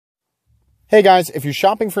Hey guys, if you're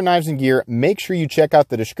shopping for knives and gear, make sure you check out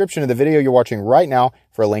the description of the video you're watching right now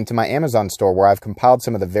for a link to my Amazon store where I've compiled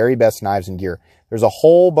some of the very best knives and gear. There's a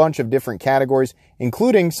whole bunch of different categories,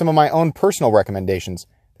 including some of my own personal recommendations.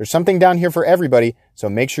 There's something down here for everybody, so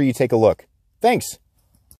make sure you take a look. Thanks!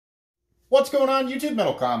 What's going on, YouTube?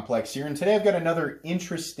 Metal Complex here, and today I've got another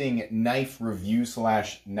interesting knife review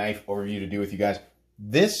slash knife overview to do with you guys.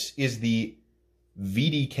 This is the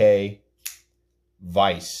VDK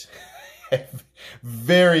Vice.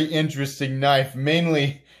 Very interesting knife,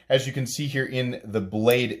 mainly as you can see here in the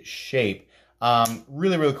blade shape.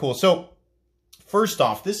 Really cool. So first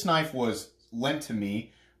off, this knife was lent to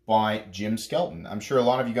me by Jim Skelton. I'm sure a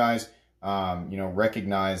lot of you guys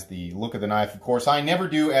recognize the look of the knife. Of course, I never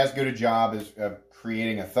do as good a job as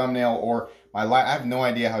creating a thumbnail or my light. I have no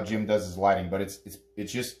idea how Jim does his lighting, but it's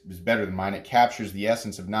better than mine. It captures the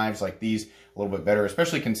essence of knives like these a little bit better,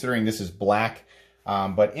 especially considering this is black.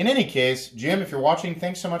 But in any case, Jim, if you're watching,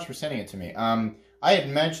 thanks so much for sending it to me. I had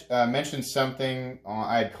mentioned something,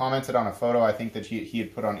 I had commented on a photo I think that he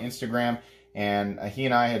had put on Instagram, and he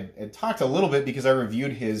and I had talked a little bit because I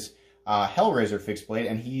reviewed his Hellraiser fixed blade,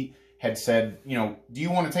 and he had said, you know, do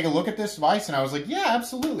you want to take a look at this Vice? And I was like, yeah,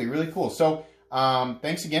 absolutely, really cool. So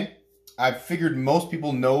thanks again. I figured most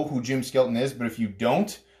people know who Jim Skelton is, but if you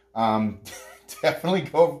don't, definitely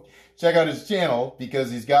go check out his channel because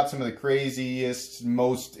he's got some of the craziest,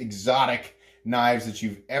 most exotic knives that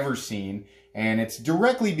you've ever seen. And it's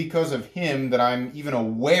directly because of him that I'm even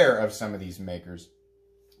aware of some of these makers.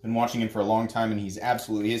 Been watching him for a long time, and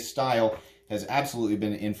his style has absolutely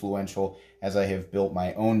been influential as I have built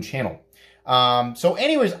my own channel. So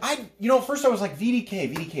anyways, first I was like,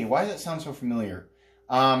 VDK, why does that sound so familiar?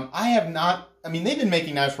 They've been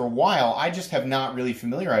making knives for a while. I just have not really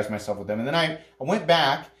familiarized myself with them. And then I went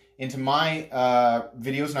back into my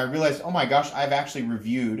videos and I realized, oh my gosh, I've actually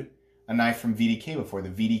reviewed a knife from VDK before, the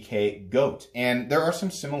VDK Goat. And there are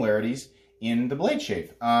some similarities in the blade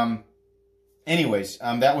shape. That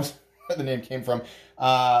was where the name came from.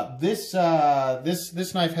 This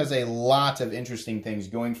knife has a lot of interesting things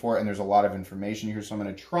going for it, and there's a lot of information here, so I'm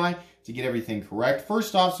going to try to get everything correct.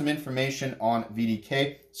 First off, some information on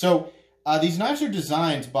VDK. So these knives are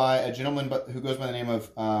designed by a gentleman who goes by the name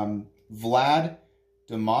of Vlad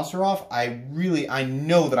Domazarov. I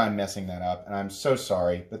know that I'm messing that up, and I'm so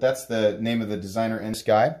sorry, but that's the name of the designer in this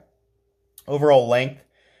guy. Overall length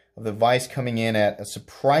of the Vice coming in at a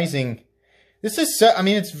surprising...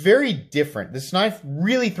 it's very different. This knife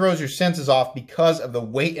really throws your senses off because of the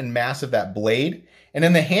weight and mass of that blade. And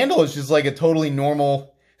then the handle is just like a totally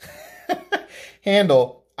normal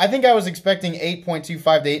handle. I think I was expecting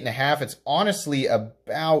 8.25 to 8.5. It's honestly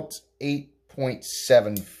about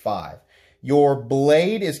 8.75. Your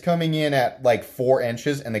blade is coming in at like 4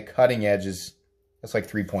 inches, and the cutting edge that's like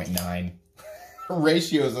 3.9.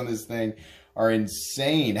 Ratios on this thing are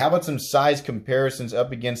insane. How about some size comparisons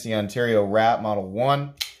up against the Ontario Rat Model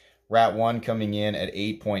 1? Rat 1 coming in at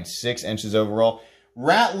 8.6 inches overall.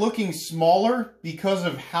 Rat looking smaller because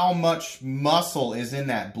of how much muscle is in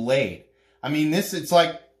that blade. I mean, it's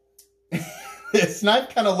like, this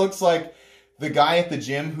knife kind of looks like the guy at the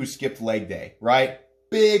gym who skipped leg day, right?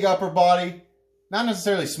 Big upper body, not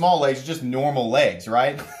necessarily small legs, just normal legs,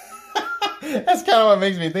 right? That's kind of what it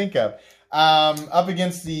makes me think of. Up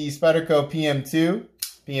against the Spyderco PM2.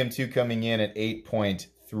 PM2 coming in at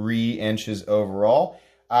 8.3 inches overall.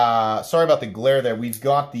 Sorry about the glare there. We've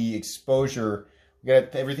got the exposure. We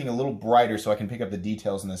got everything a little brighter so I can pick up the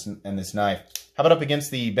details in this knife. How about up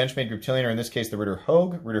against the Benchmade Griptilian, or in this case the Ritter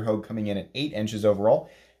Hogue. Ritter Hogue coming in at 8 inches overall.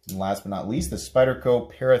 And last but not least, the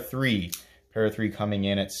Spyderco Para 3. Para 3 coming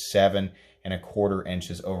in at 7.25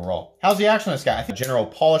 inches overall. How's the action on this guy? I think general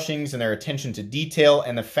polishings and their attention to detail,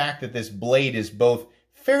 and the fact that this blade is both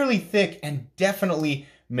fairly thick and definitely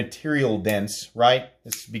material dense, right?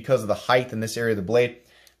 This is because of the height in this area of the blade.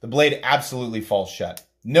 The blade absolutely falls shut.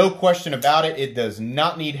 No question about it. It does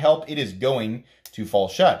not need help. It is going to fall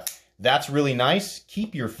shut. That's really nice.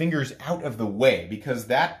 Keep your fingers out of the way, because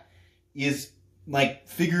that is like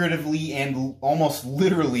figuratively and almost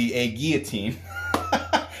literally a guillotine.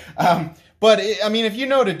 But if you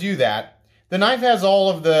know to do that, the knife has all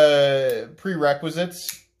of the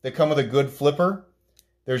prerequisites that come with a good flipper.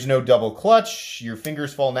 There's no double clutch. Your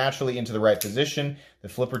fingers fall naturally into the right position. The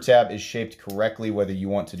flipper tab is shaped correctly, whether you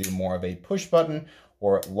want to do more of a push button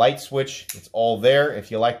or light switch. It's all there. If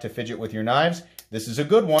you like to fidget with your knives, this is a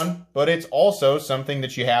good one, but it's also something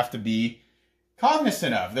that you have to be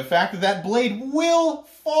cognizant of. The fact that blade will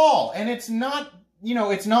fall, and it's not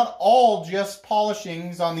all just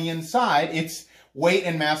polishings on the inside. It's weight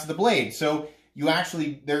and mass of the blade. So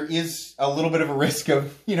there is a little bit of a risk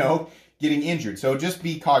of, getting injured. So just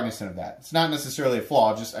be cognizant of that. It's not necessarily a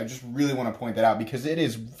flaw. I just really want to point that out because it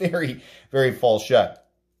is very, very fall shut.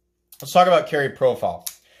 Let's talk about carry profile.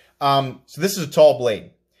 So this is a tall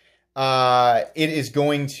blade. It is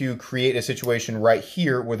going to create a situation right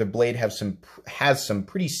here where the blade has some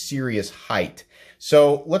pretty serious height.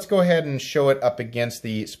 So let's go ahead and show it up against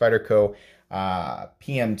the Spyderco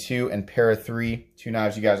PM2 and Para 3. Two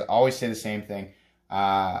knives, you guys always say the same thing.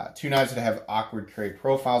 Two knives that have awkward carry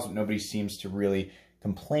profiles, but nobody seems to really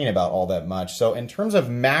complain about all that much. So in terms of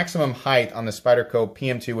maximum height on the Spyderco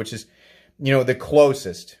PM2, which is, you know, the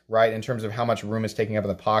closest, right, in terms of how much room is taking up in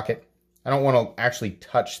the pocket. I don't want to actually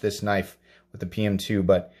touch this knife with the PM2,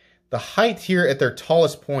 but the height here at their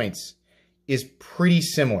tallest points is pretty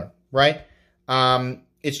similar, right?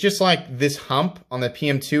 It's just like this hump on the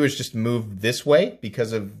PM2 is just moved this way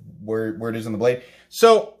because of where it is on the blade.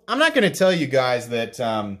 So I'm not going to tell you guys that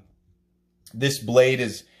this blade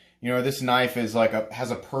is, you know, this knife is like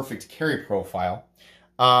has a perfect carry profile.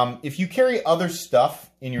 If you carry other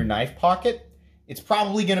stuff in your knife pocket, it's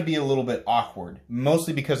probably going to be a little bit awkward,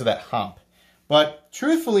 mostly because of that hump. But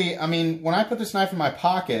truthfully, I mean, when I put this knife in my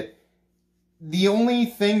pocket, the only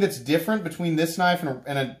thing that's different between this knife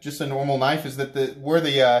and just a normal knife is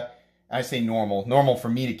that I say normal for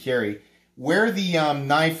me to carry, where the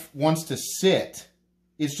knife wants to sit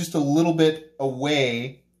is just a little bit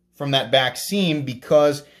away from that back seam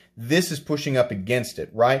because this is pushing up against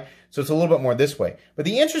it, right? So it's a little bit more this way. But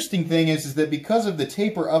the interesting thing is that because of the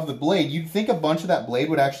taper of the blade, you'd think a bunch of that blade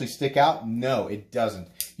would actually stick out. No, it doesn't.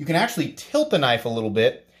 You can actually tilt the knife a little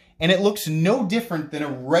bit, and it looks no different than a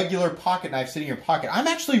regular pocket knife sitting in your pocket. I'm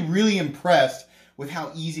actually really impressed with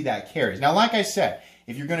how easy that carries. Now, like I said,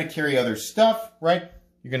 if you're going to carry other stuff, right,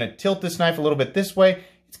 you're going to tilt this knife a little bit this way.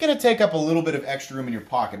 It's going to take up a little bit of extra room in your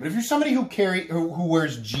pocket. But if you're somebody who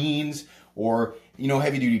wears jeans or, you know,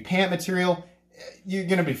 heavy-duty pant material, you're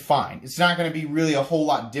going to be fine. It's not going to be really a whole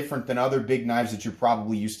lot different than other big knives that you're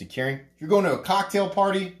probably used to carrying. If you're going to a cocktail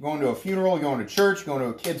party, going to a funeral, you're going to church, going to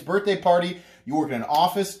a kid's birthday party, you work in an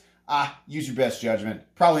office, use your best judgment.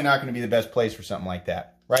 Probably not going to be the best place for something like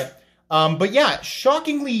that, right? But yeah,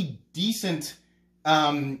 shockingly decent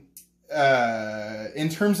in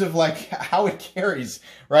terms of like how it carries,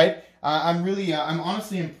 right? I'm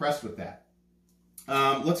honestly impressed with that.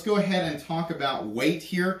 Let's go ahead and talk about weight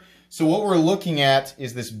here. So what we're looking at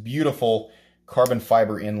is this beautiful carbon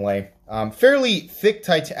fiber inlay. Fairly thick,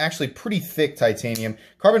 actually pretty thick titanium.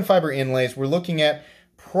 Carbon fiber inlays, we're looking at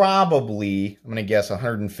probably, I'm going to guess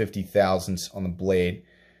 150 thousandths on the blade.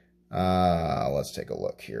 Let's take a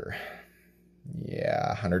look here. Yeah,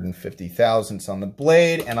 150 thousandths on the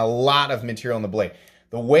blade and a lot of material on the blade.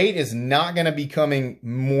 The weight is not going to be coming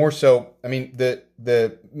more so. I mean, the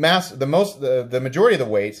majority of the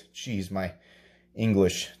weight, geez, my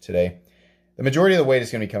English today. The majority of the weight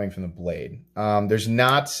is going to be coming from the blade. There's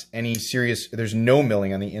no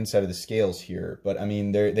milling on the inside of the scales here, but I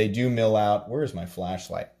mean, they do mill out, where's my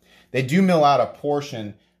flashlight? They do mill out a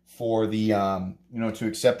portion for the, you know, to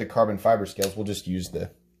accept the carbon fiber scales. We'll just use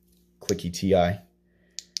the Clicky TI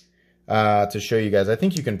to show you guys. I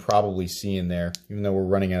think you can probably see in there, even though we're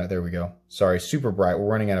running out of, there we go. Sorry, super bright.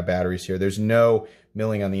 We're running out of batteries here. There's no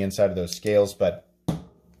milling on the inside of those scales, but,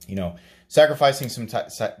 you know, sacrificing some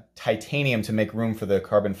titanium to make room for the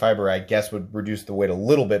carbon fiber, I guess, would reduce the weight a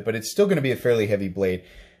little bit, but it's still going to be a fairly heavy blade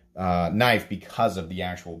knife because of the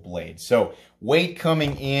actual blade. So weight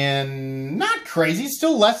coming in, not crazy,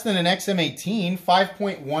 still less than an XM18,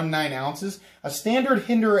 5.19 ounces. A standard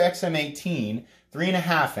Hinderer XM18,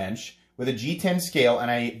 3.5 inch, with a G10 scale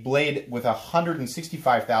and a blade with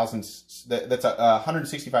 165,000, that's a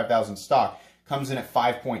 165,000 stock, comes in at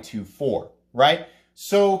 5.24, right?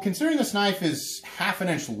 So considering this knife is half an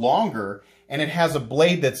inch longer and it has a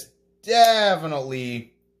blade that's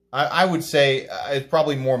definitely, I would say, it's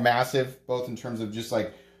probably more massive, both in terms of just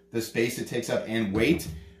like the space it takes up and weight,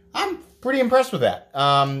 I'm pretty impressed with that.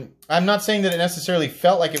 I'm not saying that it necessarily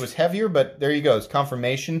felt like it was heavier, but there you go. It's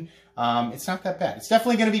confirmation. It's not that bad. It's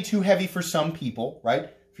definitely going to be too heavy for some people, right?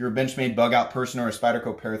 If you're a Benchmade bug-out person or a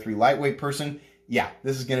Spyderco Para 3 lightweight person, yeah,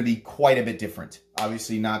 this is going to be quite a bit different.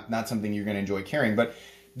 Obviously not something you're going to enjoy carrying, but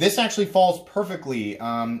this actually falls perfectly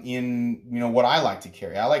in, you know, what I like to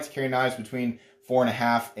carry. I like to carry knives between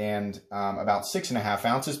 4.5 and about 6.5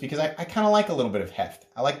 ounces because I kind of like a little bit of heft.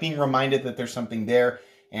 I like being reminded that there's something there,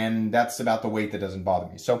 and that's about the weight that doesn't bother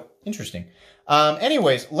me. So, interesting.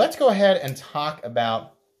 Anyways, let's go ahead and talk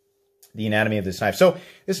about the anatomy of this knife. So,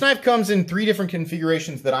 this knife comes in 3 different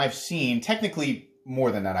configurations that I've seen. Technically,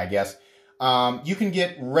 more than that, I guess. You can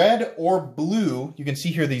get red or blue. You can see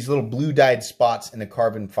here these little blue dyed spots in the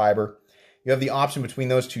carbon fiber. You have the option between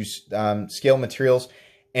those two scale materials.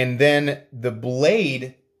 And then the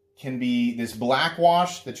blade can be this black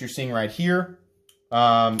wash that you're seeing right here,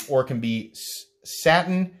 or it can be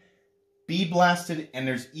satin, bead blasted, and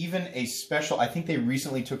there's even a special, I think they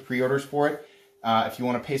recently took pre-orders for it. If you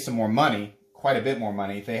want to pay some more money, quite a bit more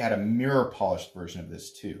money, they had a mirror polished version of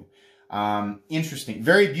this too. Interesting,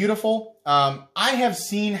 very beautiful. I have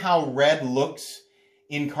seen how red looks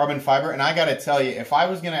in carbon fiber, and I gotta tell you, if I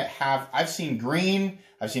was gonna have, I've seen green,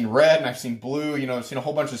 I've seen red, and I've seen blue, you know, I've seen a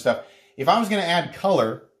whole bunch of stuff. If I was gonna add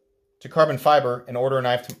color to carbon fiber and order a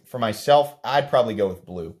knife for myself, I'd probably go with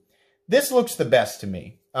blue. This looks the best to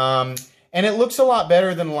me. And it looks a lot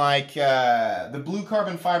better than like the blue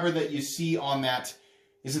carbon fiber that you see on that,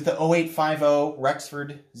 is it the 0850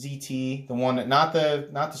 Rexford ZT? The one that, not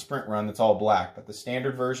the Sprint Run that's all black, but the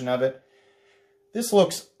standard version of it. This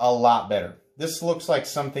looks a lot better. This looks like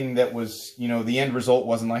something that was, you know, the end result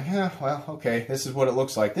wasn't like, well, okay, this is what it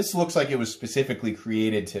looks like. This looks like it was specifically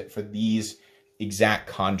created for these exact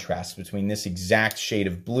contrasts between this exact shade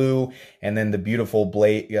of blue and then the beautiful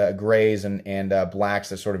grays and blacks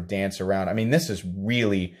that sort of dance around. I mean, this is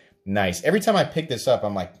really nice. Every time I pick this up,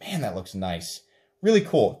 I'm like, man, that looks nice. Really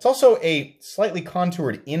cool. It's also a slightly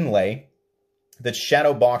contoured inlay that's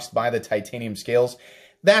shadow boxed by the titanium scales.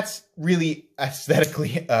 That's really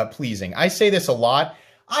aesthetically pleasing. I say this a lot.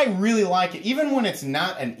 I really like it. Even when it's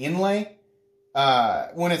not an inlay,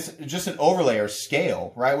 when it's just an overlay or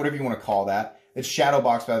scale, right? Whatever you want to call that. It's shadow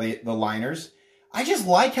boxed by the liners. I just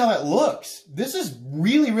like how that looks. This is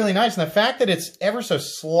really, really nice. And the fact that it's ever so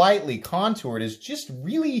slightly contoured is just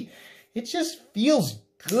really, it just feels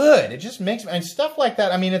good. It just makes, and stuff like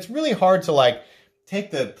that. I mean, it's really hard to like take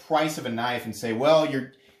the price of a knife and say, well,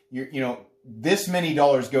 you know, this many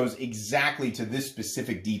dollars goes exactly to this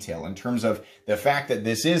specific detail in terms of the fact that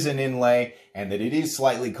this is an inlay and that it is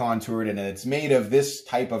slightly contoured and that it's made of this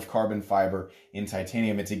type of carbon fiber in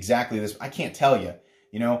titanium. It's exactly this. I can't tell you,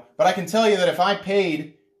 you know, but I can tell you that if I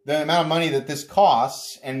paid the amount of money that this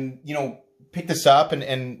costs and, you know, pick this up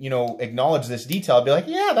and you know, acknowledge this detail, I'd be like,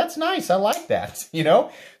 yeah, that's nice. I like that, you know?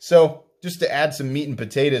 So just to add some meat and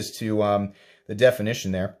potatoes to the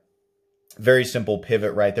definition there. Very simple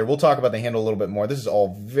pivot right there. We'll talk about the handle a little bit more. This is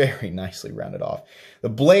all very nicely rounded off. The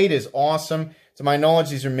blade is awesome. To my knowledge,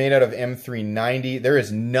 these are made out of M390. There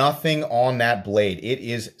is nothing on that blade. It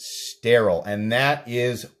is sterile, and that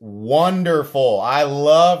is wonderful. I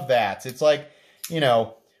love that. It's like, you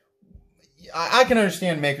know, I can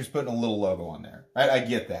understand makers putting a little logo on there, right? I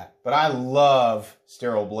get that. But I love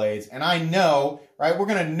sterile blades, and I know, right, we're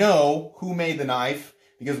going to know who made the knife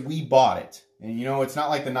because we bought it. And, you know, it's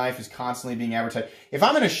not like the knife is constantly being advertised. If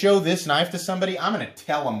I'm going to show this knife to somebody, I'm going to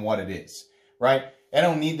tell them what it is, right?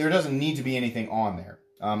 There doesn't need to be anything on there.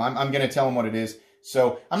 I'm going to tell them what it is.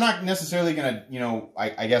 So I'm not necessarily going to, you know,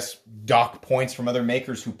 I guess, dock points from other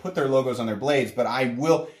makers who put their logos on their blades, but I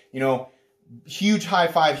will, you know, huge high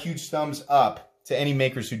five, huge thumbs up to any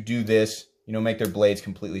makers who do this, you know, make their blades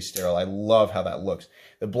completely sterile. I love how that looks.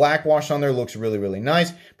 The black wash on there looks really, really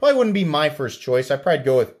nice. Probably wouldn't be my first choice. I'd probably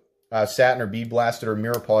go with satin or bead blasted or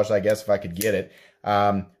mirror polished, I guess, if I could get it.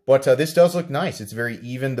 But this does look nice. It's very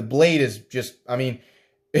even. The blade is just, I mean,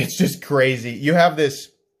 it's just crazy. You have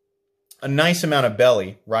a nice amount of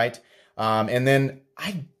belly, right? And then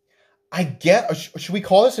I get, should we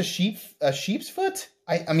call this a sheep's foot?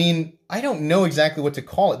 I mean, I don't know exactly what to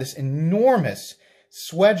call it. This enormous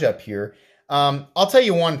swedge up here. I'll tell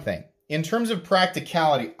you one thing. In terms of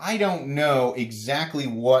practicality, I don't know exactly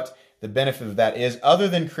what the benefit of that is, other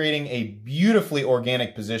than creating a beautifully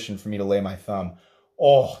organic position for me to lay my thumb.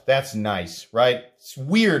 Oh, that's nice, right? It's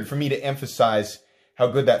weird for me to emphasize how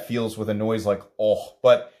good that feels with a noise like, oh,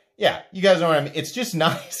 but yeah, you guys know what I mean. It's just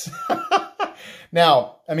nice.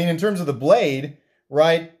 Now, I mean, in terms of the blade,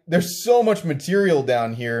 right, there's so much material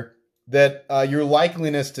down here that your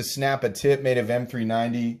likeliness to snap a tip made of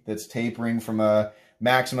M390 that's tapering from a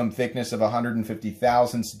maximum thickness of 150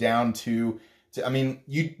 thousandths down to I mean,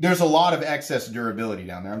 there's a lot of excess durability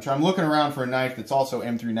down there. I'm looking around for a knife that's also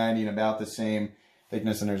M390 and about the same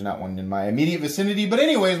thickness, and there's not one in my immediate vicinity. But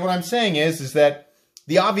anyways, what I'm saying is that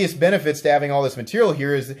the obvious benefits to having all this material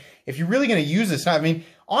here is that if you're really going to use this knife, I mean,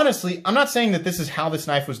 honestly, I'm not saying that this is how this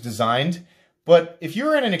knife was designed, but if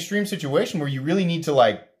you're in an extreme situation where you really need to,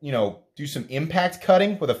 like, you know, do some impact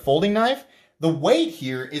cutting with a folding knife, the weight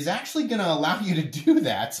here is actually going to allow you to do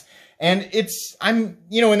that. And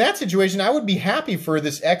you know, in that situation, I would be happy for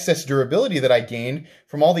this excess durability that I gained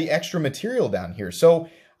from all the extra material down here. So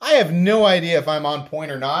I have no idea if I'm on point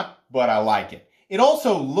or not, but I like it. It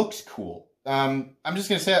also looks cool. I'm just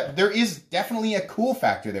going to say there is definitely a cool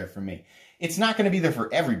factor there for me. it's not going to be there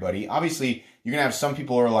for everybody. Obviously, you're going to have some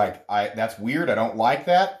people who are like, that's weird, I don't like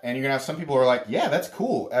that. And you're going to have some people who are like, yeah, that's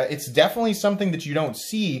cool. It's definitely something that you don't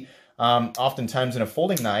see oftentimes in a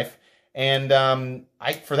folding knife. And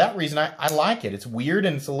for that reason, I like it. It's weird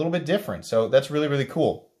and it's a little bit different. So that's really, really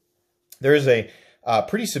cool. There is a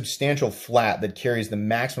pretty substantial flat that carries the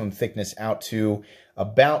maximum thickness out to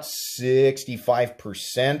about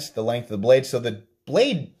 65% the length of the blade. So the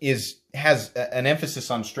blade has an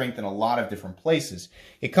emphasis on strength in a lot of different places.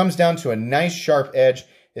 It comes down to a nice sharp edge.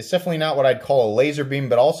 It's definitely not what I'd call a laser beam,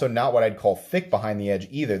 but also not what I'd call thick behind the edge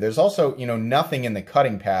either. There's also, nothing in the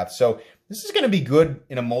cutting path. So this is going to be good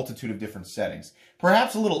in a multitude of different settings.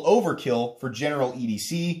 Perhaps a little overkill for general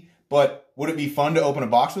EDC, but would it be fun to open a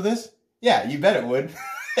box with this? Yeah, you bet it would.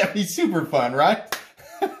 That'd be super fun, right?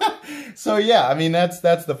 So yeah, I mean, that's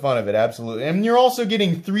the fun of it, absolutely. And you're also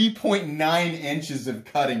getting 3.9 inches of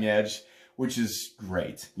cutting edge, which is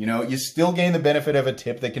great. You still gain the benefit of a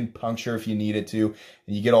tip that can puncture if you need it to,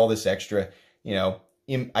 and you get all this extra,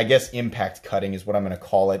 I guess impact cutting is what I'm going to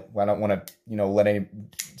call it. I don't want to,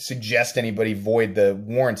 suggest anybody void the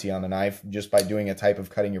warranty on the knife just by doing a type of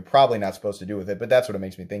cutting you're probably not supposed to do with it, but that's what it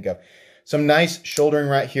makes me think of. Some nice shouldering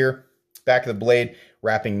right here, back of the blade,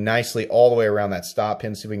 wrapping nicely all the way around that stop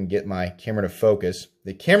pin. See if we can get my camera to focus.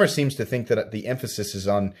 The camera seems to think that the emphasis is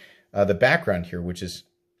on the background here, which is,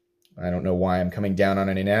 I don't know why I'm coming down on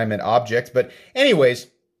an inanimate object, but anyways,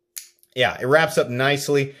 yeah, it wraps up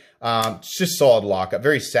nicely. It's just solid lockup,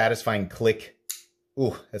 very satisfying click.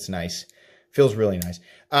 Ooh, that's nice. Feels really nice.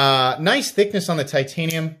 Nice thickness on the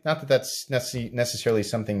titanium. Not that that's necessarily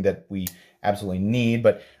something that we absolutely need,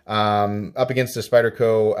 but up against the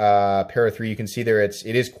Spyderco Para 3, you can see there it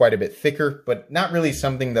is quite a bit thicker, but not really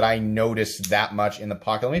something that I noticed that much in the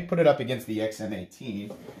pocket. Let me put it up against the XM18.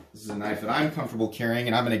 This is a knife that I'm comfortable carrying,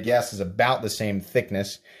 and I'm going to guess is about the same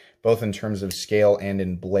thickness, both in terms of scale and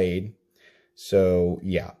in blade. So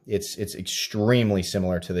yeah, it's extremely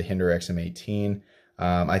similar to the Hinder XM18.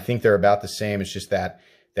 I think they're about the same. It's just that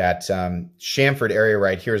chamfered area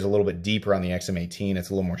right here is a little bit deeper on the XM18. It's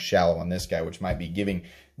a little more shallow on this guy, which might be giving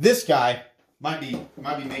this guy might be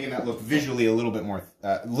making that look visually a little bit more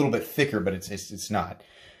a little bit thicker, but it's not.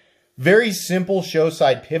 Very simple show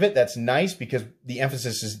side pivot. That's nice because the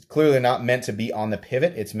emphasis is clearly not meant to be on the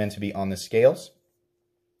pivot. It's meant to be on the scales.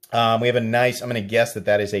 We have a nice, I'm going to guess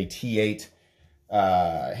that is a T8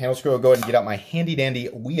 handle screw. I'll go ahead and get out my handy dandy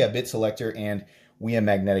WIA bit selector and WIA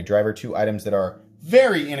magnetic driver, two items that are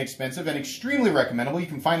very inexpensive and extremely recommendable. You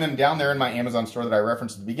can find them down there in my Amazon store that I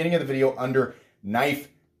referenced at the beginning of the video under knife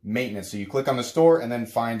maintenance. So you click on the store and then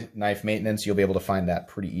find knife maintenance. You'll be able to find that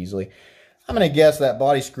pretty easily. I'm going to guess that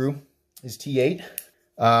body screw is T8.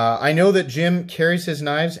 I know that Jim carries his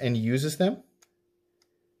knives and uses them.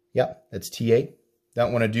 Yep, that's T8.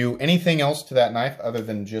 Don't want to do anything else to that knife other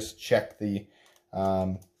than just check the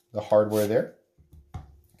hardware there,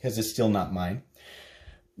 because it's still not mine.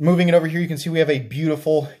 Moving it over here, you can see we have a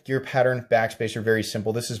beautiful gear pattern backspacer, very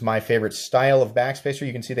simple. This is my favorite style of backspacer.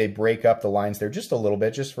 You can see they break up the lines there just a little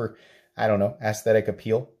bit, just for, I don't know, aesthetic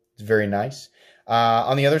appeal. It's very nice.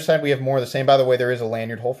 On the other side, we have more of the same. By the way, there is a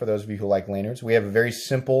lanyard hole for those of you who like lanyards. We have a very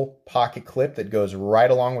simple pocket clip that goes right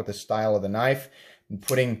along with the style of the knife. And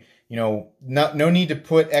putting, no need to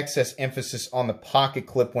put excess emphasis on the pocket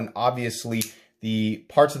clip when obviously the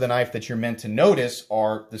parts of the knife that you're meant to notice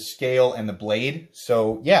are the scale and the blade.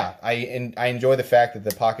 So yeah, I enjoy the fact that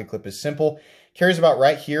the pocket clip is simple. Carries about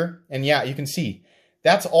right here. And yeah, you can see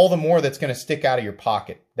that's all the more that's going to stick out of your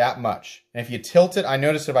pocket, that much. And if you tilt it, I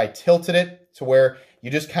noticed if I tilted it to where you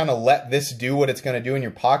just kind of let this do what it's going to do in your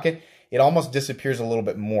pocket, it almost disappears a little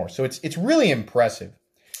bit more. So it's really impressive.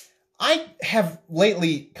 I have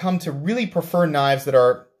lately come to really prefer knives that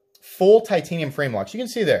are full titanium frame locks. You can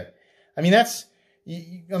see there. I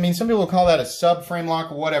mean, some people call that a sub frame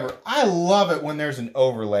lock or whatever. I love it when there's an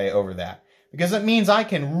overlay over that, because it means I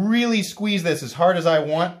can really squeeze this as hard as I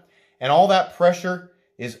want, and all that pressure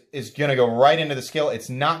is going to go right into the scale. It's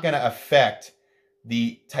not going to affect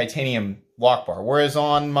the titanium lock bar. Whereas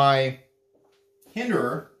on my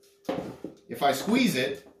Hinderer, if I squeeze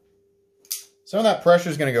it, some of that pressure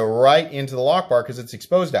is going to go right into the lock bar because it's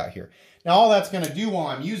exposed out here. Now, all that's going to do while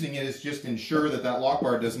I'm using it is just ensure that that lock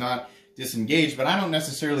bar does not disengage, but I don't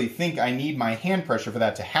necessarily think I need my hand pressure for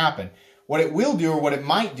that to happen. What it will do, or what it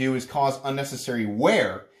might do, is cause unnecessary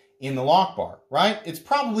wear in the lock bar, right? It's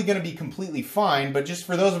probably going to be completely fine, but just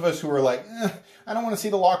for those of us who are like, I don't want to see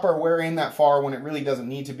the lock bar wear in that far when it really doesn't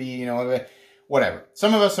need to be, whatever.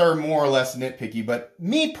 Some of us are more or less nitpicky, but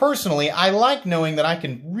me personally, I like knowing that I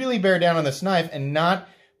can really bear down on this knife and not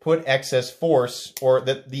put excess force, or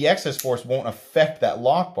that the excess force won't affect that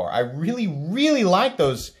lock bar. I really, really like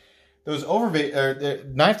those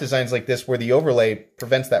knife designs like this where the overlay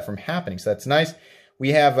prevents that from happening. So that's nice. We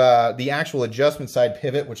have the actual adjustment side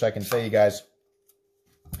pivot, which I can tell you guys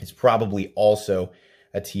is probably also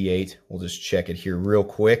a T8. We'll just check it here real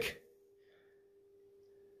quick.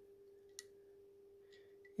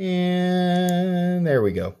 And there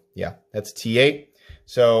we go. Yeah, that's T8.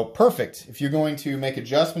 So perfect. If you're going to make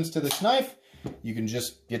adjustments to this knife, you can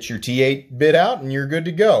just get your T8 bit out and you're good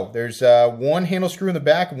to go. There's one handle screw in the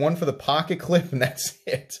back, one for the pocket clip, and that's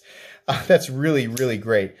it. That's really, really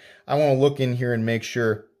great. I want to look in here and make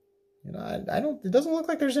sure, you know, it doesn't look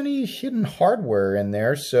like there's any hidden hardware in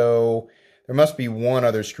there, so there must be one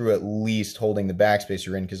other screw at least holding the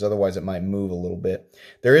backspacer in, because otherwise it might move a little bit.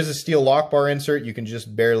 There is a steel lock bar insert. You can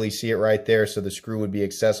just barely see it right there, so the screw would be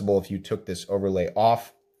accessible if you took this overlay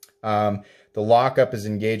off. The lockup is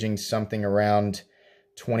engaging something around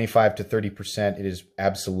 25 to 30%. It is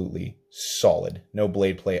absolutely solid. No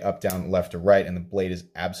blade play up, down, left, or right, and the blade is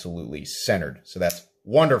absolutely centered. So that's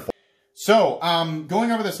wonderful. So,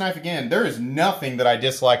 going over this knife again, there is nothing that I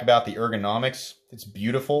dislike about the ergonomics. It's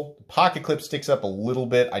beautiful. The pocket clip sticks up a little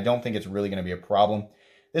bit. I don't think it's really going to be a problem.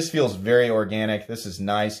 This feels very organic. This is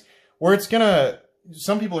nice. Where it's going to,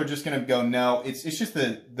 some people are just going to go, no, it's just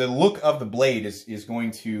the look of the blade is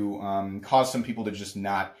going to cause some people to just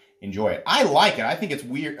not enjoy it. I like it. I think it's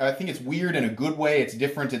weird. I think it's weird in a good way. It's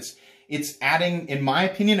different. It's adding, in my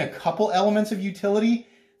opinion, a couple elements of utility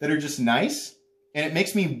that are just nice. And it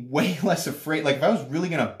makes me way less afraid. Like, if I was really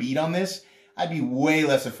going to beat on this, I'd be way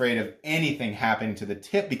less afraid of anything happening to the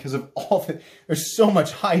tip because of all the, there's so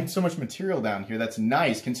much height, so much material down here. That's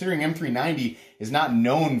nice. Considering M390 is not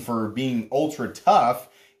known for being ultra tough,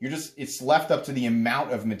 it's left up to the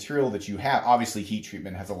amount of material that you have. Obviously, heat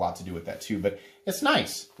treatment has a lot to do with that too, but it's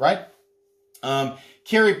nice, right?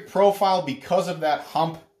 Carry profile because of that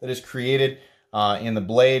hump that is created in the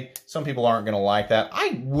blade. Some people aren't going to like that.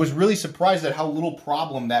 I was really surprised at how little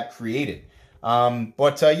problem that created.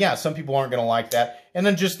 Yeah, some people aren't going to like that. And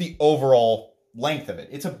then just the overall length of it.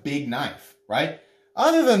 It's a big knife, right?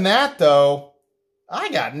 Other than that, though, I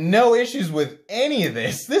got no issues with any of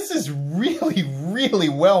this. This is really, really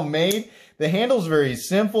well made. The handle's very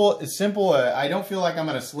simple. It's simple. I don't feel like I'm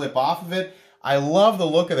going to slip off of it. I love the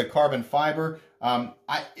look of the carbon fiber.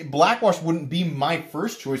 Blackwash wouldn't be my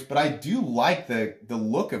first choice, but I do like the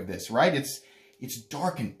look of this, right? It's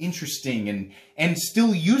dark and interesting and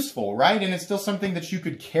still useful, right? And it's still something that you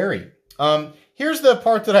could carry. Here's the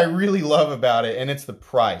part that I really love about it, and it's the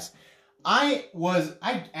price. I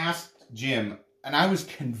asked Jim, and I was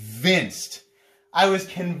convinced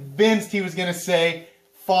he was going to say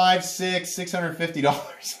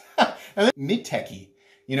 $650. Mid-techy,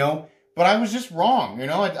 you know? But I was just wrong, you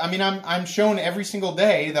know? I mean, I'm shown every single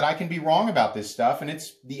day that I can be wrong about this stuff, and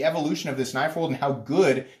it's the evolution of this knife world and how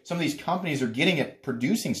good some of these companies are getting at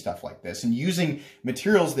producing stuff like this and using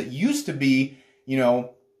materials that used to be, you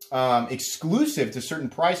know, exclusive to certain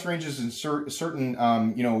price ranges and certain,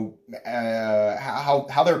 you know,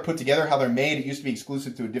 how they're put together, how they're made. It used to be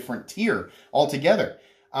exclusive to a different tier altogether.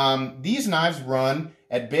 These knives run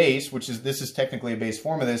at base, this is technically a base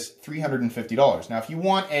form of this, $350. Now, if you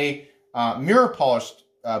want a mirror polished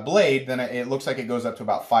blade, then it looks like it goes up to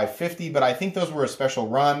about $550, but I think those were a special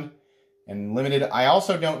run and limited. I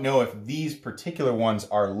also don't know if these particular ones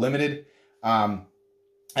are limited.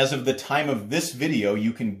 As of the time of this video,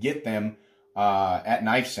 you can get them at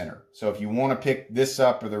Knife Center. So if you want to pick this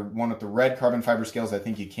up or the one with the red carbon fiber scales, I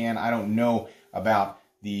think you can. I don't know about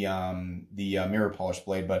the mirror polished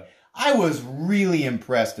blade, but I was really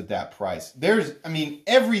impressed at that price. I mean,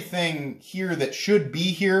 everything here that should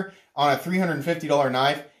be here on a $350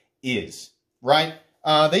 knife is, right?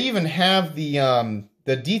 They even have the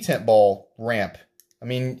detent ball ramp. I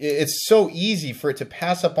mean, it's so easy for it to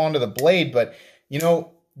pass up onto the blade, but, you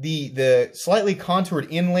know, the slightly contoured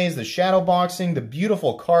inlays, the shadow boxing, the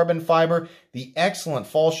beautiful carbon fiber, the excellent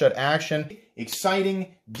fall shut action,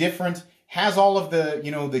 exciting, different, has all of the,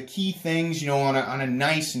 you know, the key things, you know, on a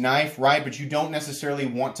nice knife, right? But you don't necessarily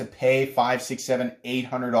want to pay $500, $600, $700,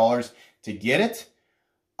 $800 to get it.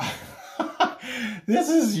 This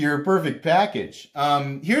is your perfect package.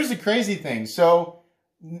 Here's the crazy thing. So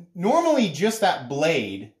normally just that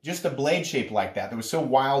blade, just a blade shape like that was so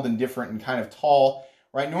wild and different and kind of tall,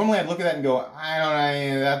 right? Normally I'd look at that and go, I don't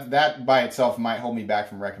know, that by itself might hold me back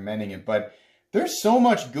from recommending it. But there's so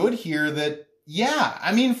much good here that, yeah,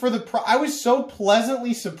 I mean, I was so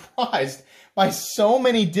pleasantly surprised by so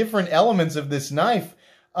many different elements of this knife.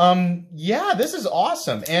 Yeah, this is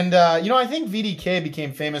awesome. And, you know, I think VDK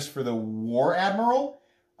became famous for the War Admiral.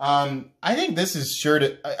 I think this is sure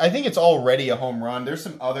to, I think it's already a home run. There's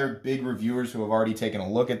some other big reviewers who have already taken a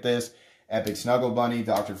look at this. Epic Snuggle Bunny,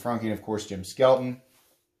 Dr. Frunky, and of course Jim Skelton.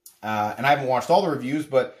 And I haven't watched all the reviews,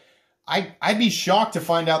 but I'd be shocked to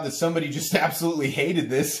find out that somebody just absolutely hated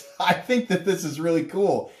this. I think that this is really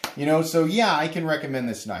cool. You know, so yeah, I can recommend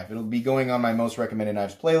this knife. It'll be going on my most recommended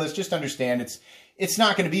knives playlist. Just understand it's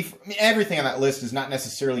not going to be, I mean, everything on that list is not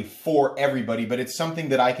necessarily for everybody, but it's something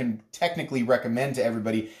that I can technically recommend to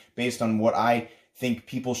everybody based on what I think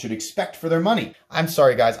people should expect for their money. I'm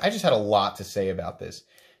sorry, guys. I just had a lot to say about this.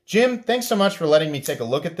 Jim, thanks so much for letting me take a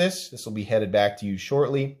look at this. This will be headed back to you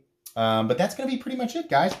shortly. But that's going to be pretty much it,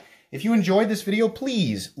 guys. If you enjoyed this video,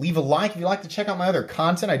 please leave a like. If you'd like to check out my other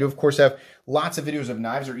content, I do, of course, have lots of videos of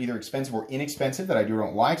knives that are either expensive or inexpensive that I do or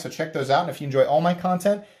don't like. So check those out. And if you enjoy all my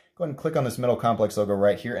content, go ahead and click on this Metal Complex logo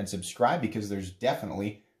right here and subscribe because there's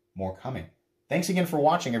definitely more coming. Thanks again for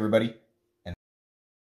watching, everybody.